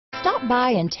Stop by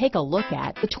and take a look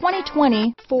at the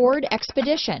 2020 Ford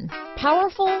Expedition.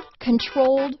 Powerful,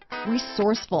 controlled,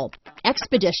 resourceful.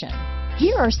 Expedition.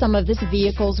 Here are some of this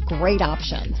vehicle's great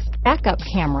options: backup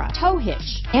camera, tow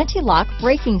hitch, anti-lock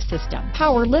braking system,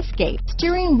 power liftgate,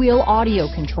 steering wheel audio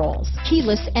controls,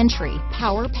 keyless entry,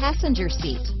 power passenger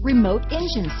seat, remote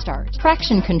engine start,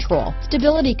 traction control,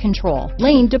 stability control,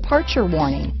 lane departure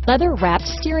warning, leather-wrapped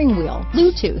steering wheel,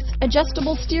 Bluetooth,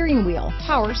 adjustable steering wheel,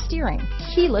 power steering,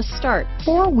 keyless start,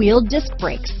 four-wheel disc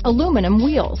brakes, aluminum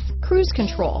wheels, cruise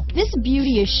control. This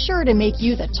beauty is sure to make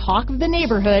you the talk of the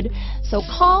neighborhood, so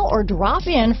call or drop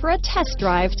in for a test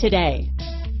drive today.